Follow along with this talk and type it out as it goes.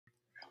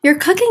You're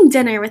cooking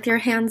dinner with your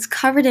hands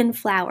covered in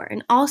flour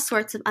and all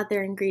sorts of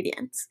other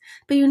ingredients,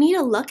 but you need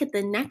to look at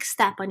the next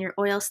step on your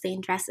oil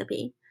stained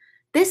recipe.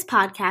 This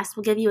podcast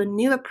will give you a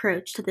new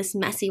approach to this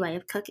messy way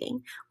of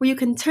cooking, where you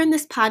can turn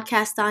this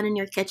podcast on in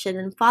your kitchen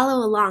and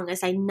follow along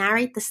as I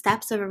narrate the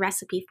steps of a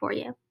recipe for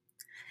you.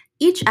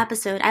 Each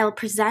episode, I will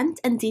present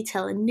and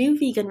detail a new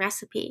vegan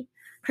recipe,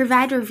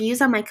 provide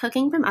reviews on my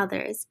cooking from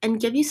others, and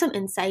give you some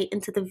insight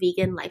into the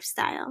vegan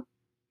lifestyle.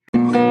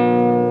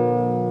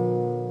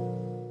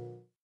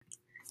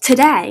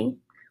 Today,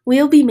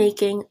 we'll be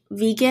making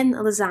vegan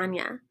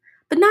lasagna,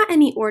 but not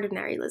any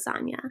ordinary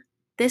lasagna.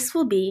 This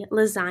will be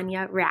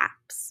lasagna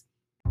wraps.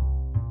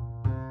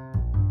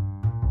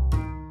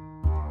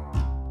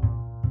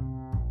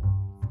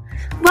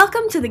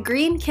 Welcome to the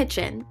Green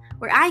Kitchen,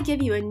 where I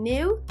give you a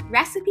new,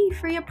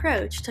 recipe-free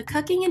approach to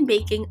cooking and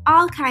baking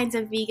all kinds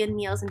of vegan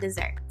meals and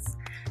desserts.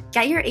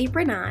 Get your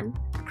apron on,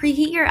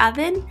 preheat your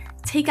oven,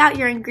 take out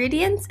your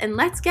ingredients, and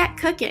let's get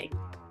cooking.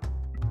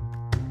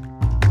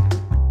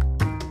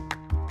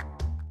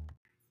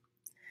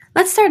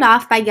 Let's start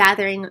off by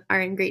gathering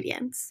our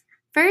ingredients.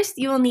 First,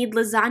 you will need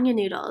lasagna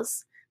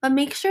noodles, but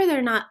make sure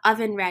they're not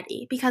oven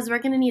ready because we're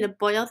going to need to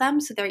boil them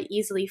so they're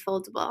easily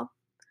foldable.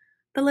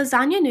 The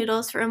lasagna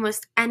noodles for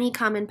almost any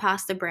common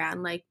pasta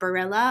brand like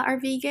Barilla are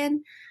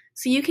vegan,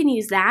 so you can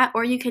use that,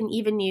 or you can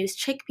even use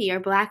chickpea or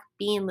black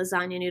bean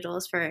lasagna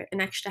noodles for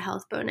an extra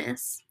health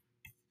bonus.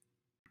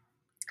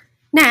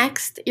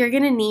 Next, you're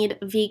going to need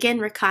vegan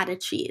ricotta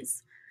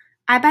cheese.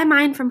 I buy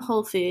mine from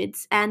Whole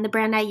Foods, and the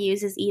brand I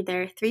use is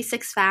either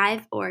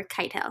 365 or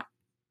Kite Hill.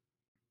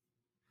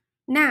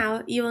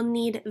 Now, you will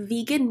need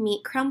vegan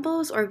meat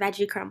crumbles or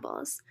veggie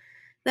crumbles.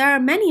 There are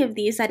many of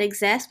these that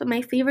exist, but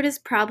my favorite is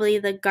probably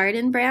the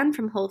Garden brand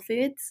from Whole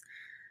Foods.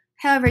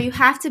 However, you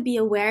have to be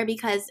aware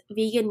because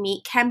vegan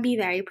meat can be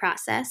very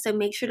processed, so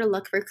make sure to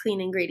look for clean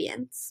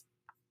ingredients.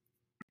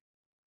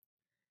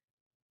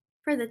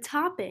 For the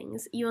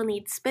toppings, you will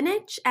need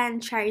spinach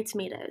and cherry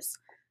tomatoes.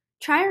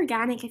 Try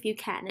organic if you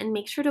can, and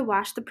make sure to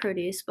wash the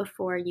produce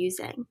before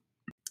using.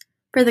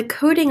 For the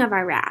coating of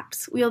our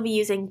wraps, we will be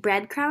using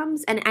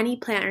breadcrumbs and any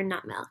plant or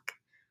nut milk.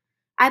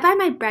 I buy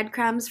my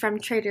breadcrumbs from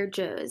Trader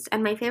Joe's,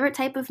 and my favorite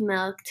type of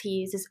milk to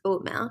use is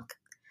oat milk.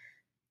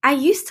 I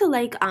used to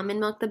like almond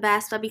milk the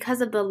best, but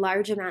because of the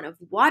large amount of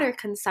water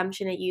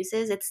consumption it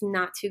uses, it's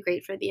not too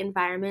great for the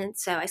environment,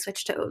 so I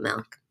switched to oat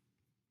milk.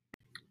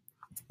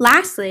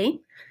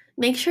 Lastly,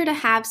 make sure to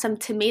have some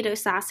tomato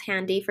sauce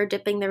handy for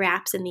dipping the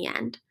wraps in the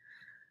end.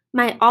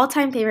 My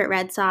all-time favorite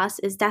red sauce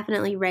is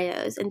definitely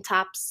Rao's and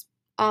tops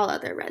all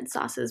other red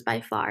sauces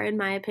by far, in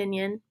my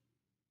opinion.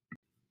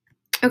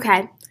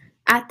 Okay,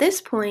 at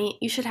this point,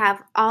 you should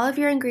have all of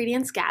your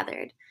ingredients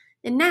gathered.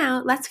 And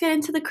now, let's get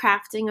into the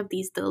crafting of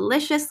these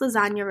delicious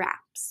lasagna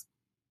wraps.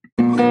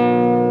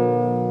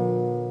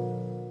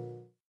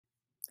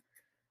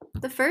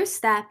 The first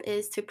step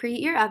is to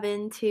preheat your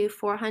oven to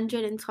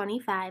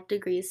 425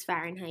 degrees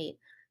Fahrenheit.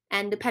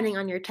 And depending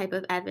on your type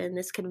of oven,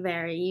 this could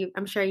vary.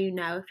 I'm sure you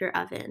know if your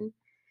oven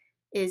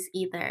is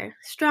either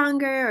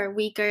stronger or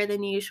weaker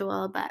than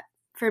usual, but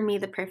for me,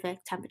 the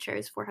perfect temperature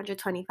is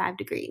 425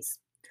 degrees.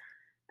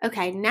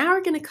 Okay, now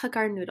we're going to cook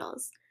our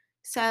noodles.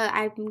 So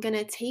I'm going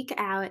to take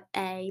out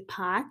a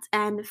pot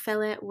and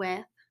fill it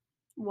with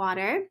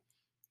water,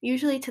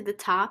 usually to the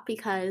top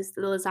because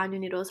the lasagna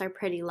noodles are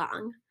pretty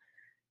long.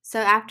 So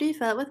after you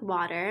fill it with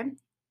water,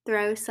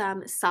 throw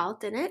some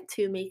salt in it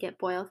to make it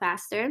boil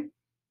faster,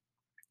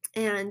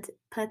 and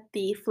put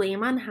the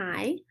flame on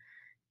high,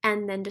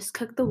 and then just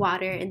cook the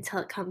water until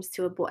it comes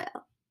to a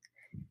boil.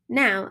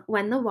 Now,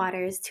 when the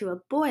water is to a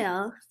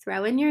boil,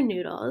 throw in your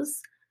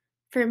noodles.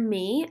 For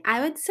me,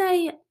 I would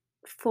say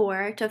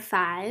 4 to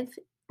 5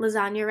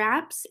 lasagna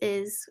wraps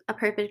is a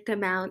perfect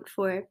amount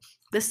for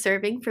the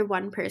serving for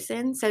one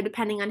person. So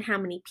depending on how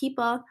many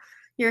people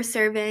you're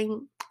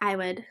serving, I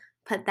would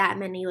put that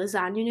many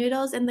lasagna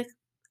noodles in the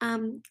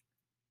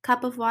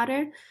cup of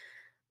water.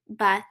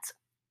 But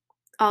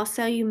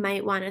also, you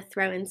might want to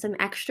throw in some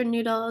extra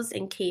noodles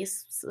in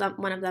case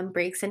one of them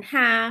breaks in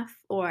half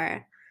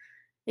or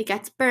it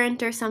gets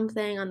burnt or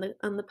something on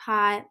the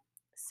pot.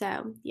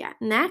 So yeah,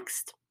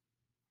 next,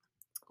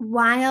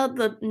 while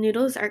the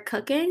noodles are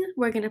cooking,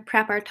 we're going to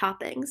prep our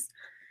toppings.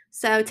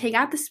 So take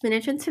out the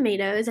spinach and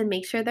tomatoes and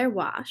make sure they're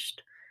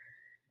washed.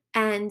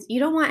 And you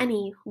don't want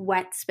any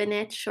wet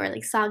spinach or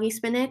like soggy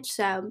spinach.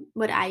 So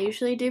what I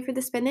usually do for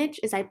the spinach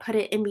is I put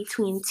it in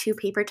between 2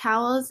 paper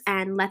towels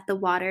and let the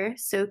water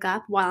soak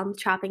up while I'm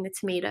chopping the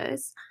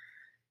tomatoes.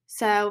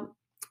 So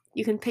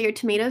you can put your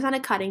tomatoes on a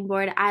cutting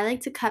board. I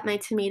like to cut my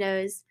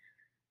tomatoes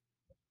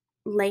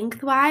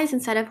lengthwise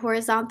instead of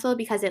horizontal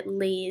because it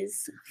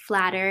lays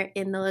flatter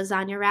in the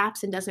lasagna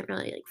wraps and doesn't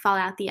really like fall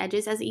out the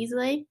edges as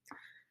easily.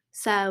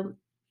 So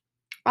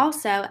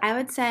also, I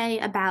would say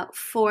about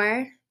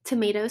 4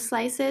 tomato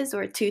slices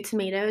or 2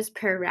 tomatoes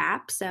per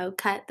wrap, so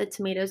cut the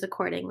tomatoes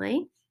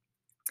accordingly.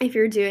 If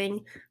you're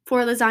doing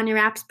 4 lasagna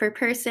wraps per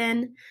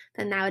person,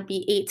 then that would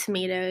be 8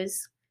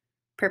 tomatoes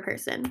per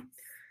person.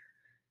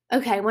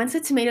 Okay, once the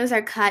tomatoes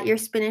are cut, your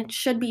spinach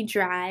should be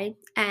dry,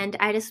 and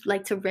I just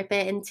like to rip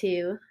it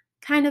into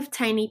kind of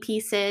tiny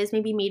pieces,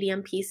 maybe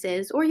medium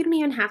pieces, or you don't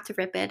even have to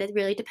rip it. It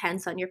really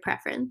depends on your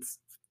preference.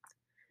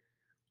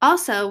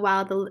 Also,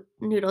 while the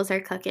noodles are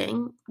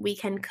cooking, we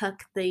can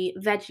cook the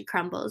veggie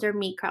crumbles or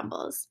meat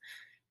crumbles.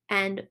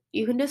 And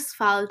you can just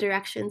follow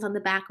directions on the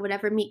back of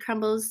whatever meat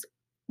crumbles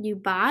you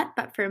bought.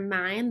 But for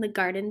mine, the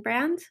garden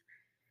brand,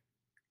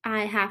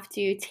 I have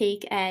to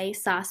take a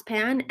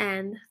saucepan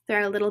and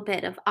throw a little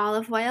bit of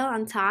olive oil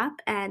on top.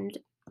 And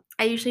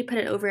I usually put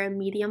it over a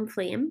medium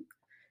flame.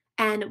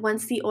 And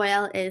once the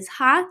oil is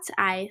hot,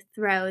 I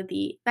throw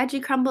the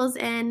veggie crumbles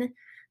in,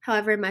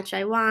 however much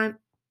I want,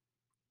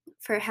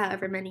 for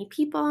however many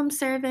people I'm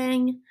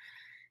serving.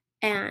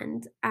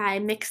 And I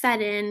mix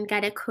that in,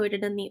 get it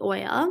coated in the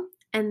oil,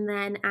 and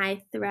then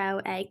I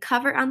throw a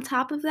cover on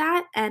top of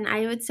that, and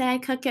I would say I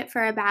cook it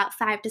for about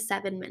 5 to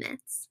 7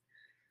 minutes.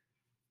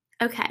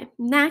 Okay,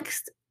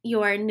 next,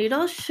 your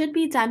noodles should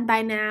be done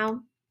by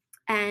now,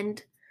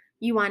 and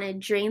you wanna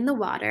drain the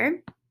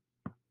water,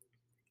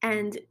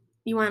 and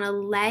you wanna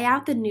lay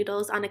out the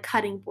noodles on a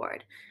cutting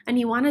board. And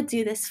you wanna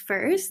do this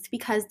first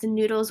because the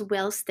noodles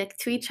will stick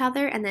to each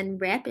other and then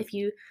rip if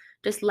you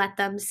just let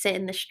them sit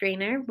in the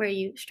strainer where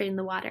you strain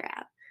the water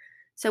out.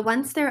 So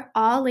once they're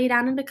all laid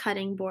out on the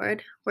cutting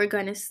board, we're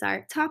going to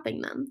start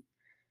topping them.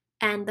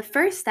 And the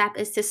first step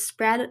is to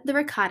spread the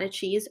ricotta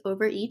cheese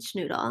over each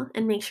noodle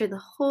and make sure the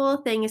whole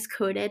thing is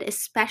coated,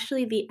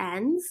 especially the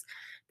ends,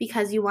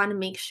 because you want to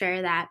make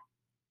sure that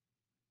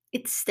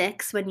it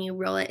sticks when you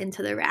roll it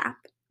into the wrap.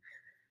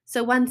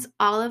 So once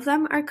all of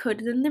them are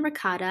coated in the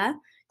ricotta,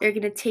 you're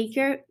going to take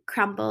your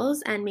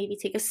crumbles and maybe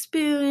take a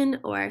spoon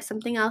or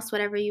something else,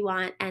 whatever you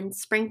want, and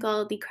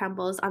sprinkle the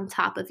crumbles on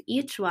top of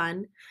each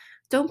one.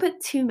 Don't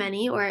put too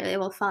many or it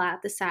will fall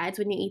out the sides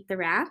when you eat the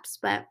wraps,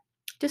 but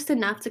just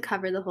enough to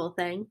cover the whole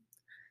thing.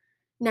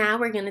 Now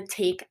we're going to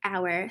take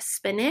our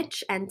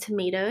spinach and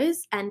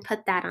tomatoes and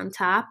put that on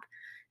top.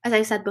 As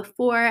I said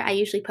before, I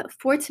usually put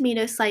 4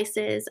 tomato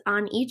slices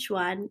on each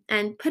one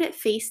and put it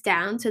face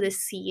down so the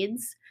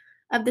seeds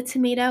of the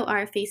tomato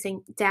are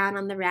facing down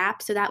on the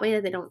wrap so that way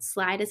they don't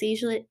slide as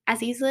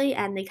easily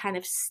and they kind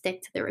of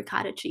stick to the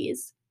ricotta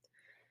cheese.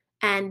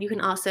 And you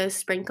can also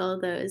sprinkle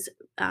those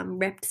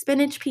ripped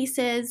spinach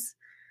pieces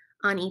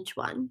on each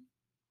one.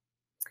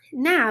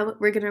 Now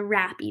we're going to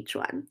wrap each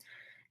one.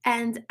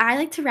 And I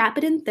like to wrap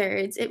it in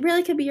thirds. It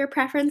really could be your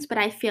preference, but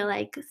I feel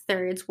like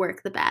thirds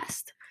work the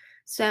best.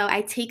 So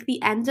I take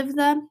the end of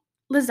the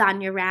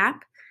lasagna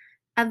wrap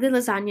of the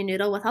lasagna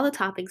noodle with all the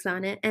toppings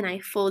on it, and I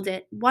fold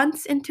it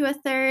once into a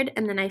third,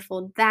 and then I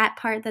fold that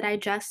part that I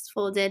just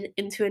folded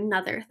into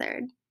another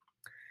third.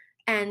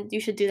 And you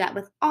should do that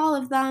with all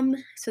of them,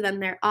 so then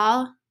they're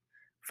all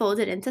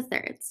folded into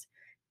thirds.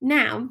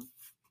 Now,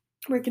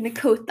 we're gonna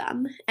coat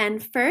them.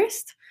 And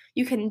first,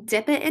 you can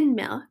dip it in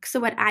milk. So,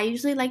 what I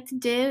usually like to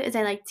do is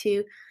I like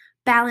to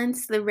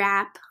balance the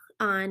wrap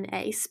on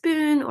a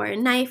spoon or a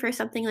knife or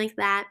something like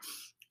that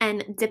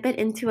and dip it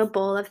into a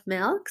bowl of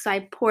milk. So,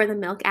 I pour the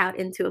milk out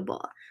into a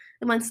bowl.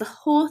 And once the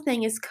whole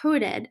thing is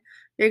coated,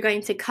 you're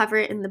going to cover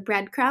it in the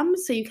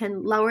breadcrumbs. So, you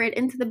can lower it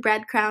into the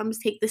breadcrumbs,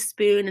 take the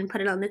spoon and put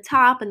it on the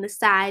top and the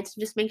sides.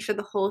 Just make sure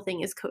the whole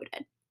thing is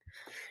coated.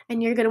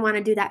 And you're gonna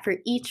wanna do that for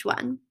each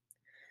one.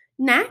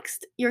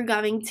 Next, you're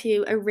going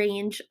to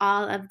arrange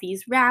all of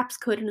these wraps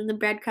coated in the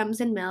breadcrumbs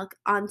and milk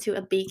onto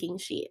a baking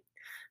sheet.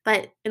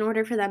 But in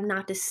order for them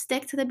not to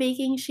stick to the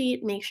baking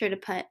sheet, make sure to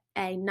put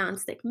a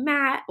nonstick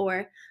mat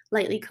or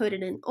lightly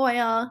coated in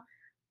oil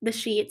the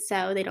sheet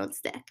so they don't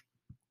stick.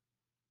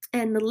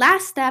 And the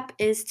last step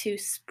is to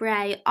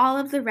spray all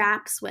of the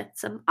wraps with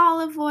some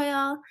olive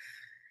oil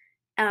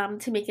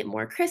to make it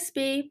more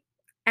crispy.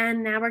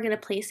 And now we're going to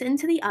place it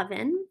into the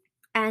oven.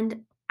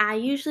 And I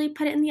usually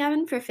put it in the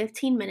oven for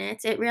 15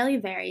 minutes. It really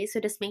varies, so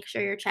just make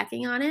sure you're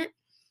checking on it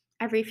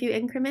every few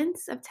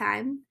increments of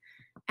time.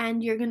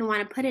 And you're going to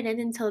want to put it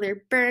in until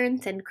they're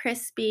burnt and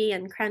crispy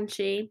and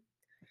crunchy.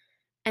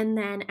 And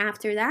then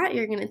after that,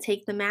 you're going to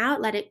take them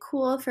out, let it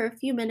cool for a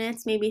few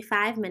minutes, maybe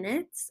 5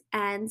 minutes,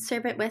 and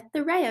serve it with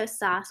the Rayo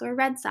sauce or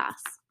red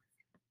sauce.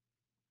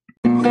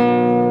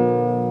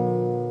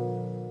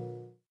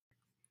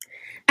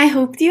 I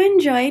hope you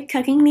enjoyed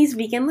cooking these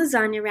vegan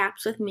lasagna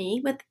wraps with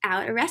me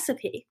without a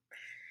recipe.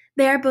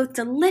 They are both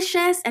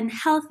delicious and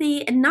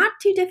healthy and not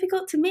too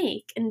difficult to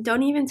make and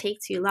don't even take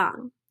too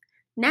long.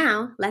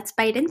 Now, let's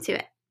bite into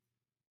it.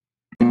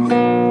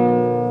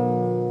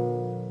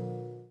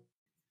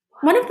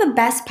 One of the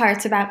best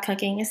parts about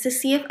cooking is to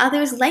see if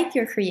others like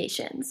your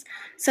creations.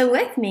 So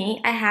with me,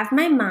 I have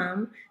my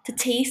mom to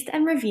taste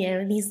and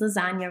review these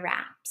lasagna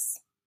wraps.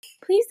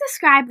 Please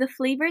describe the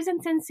flavors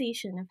and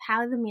sensation of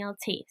how the meal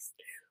tastes.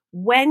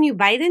 When you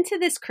bite into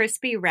this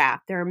crispy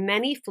wrap, there are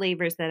many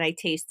flavors that I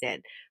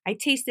tasted. I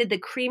tasted the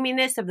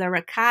creaminess of the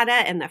ricotta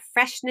and the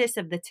freshness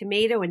of the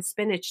tomato and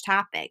spinach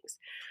toppings.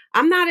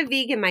 I'm not a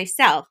vegan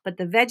myself, but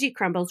the veggie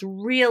crumbles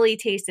really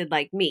tasted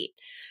like meat.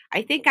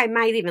 I think I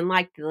might even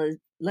like the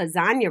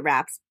lasagna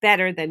wraps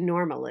better than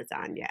normal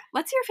lasagna.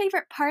 What's your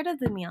favorite part of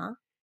the meal?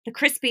 The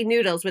crispy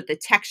noodles with the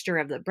texture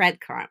of the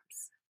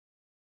breadcrumbs.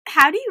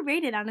 How do you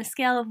rate it on a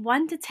scale of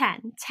 1 to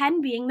 10,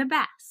 10 being the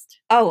best?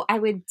 Oh, I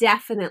would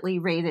definitely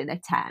rate it a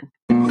 10.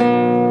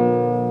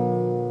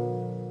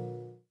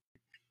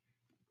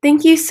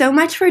 Thank you so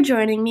much for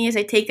joining me as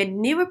I take a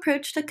new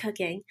approach to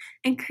cooking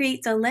and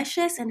create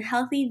delicious and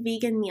healthy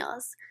vegan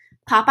meals.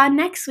 Pop on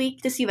next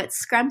week to see what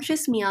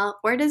scrumptious meal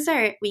or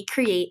dessert we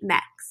create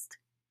next.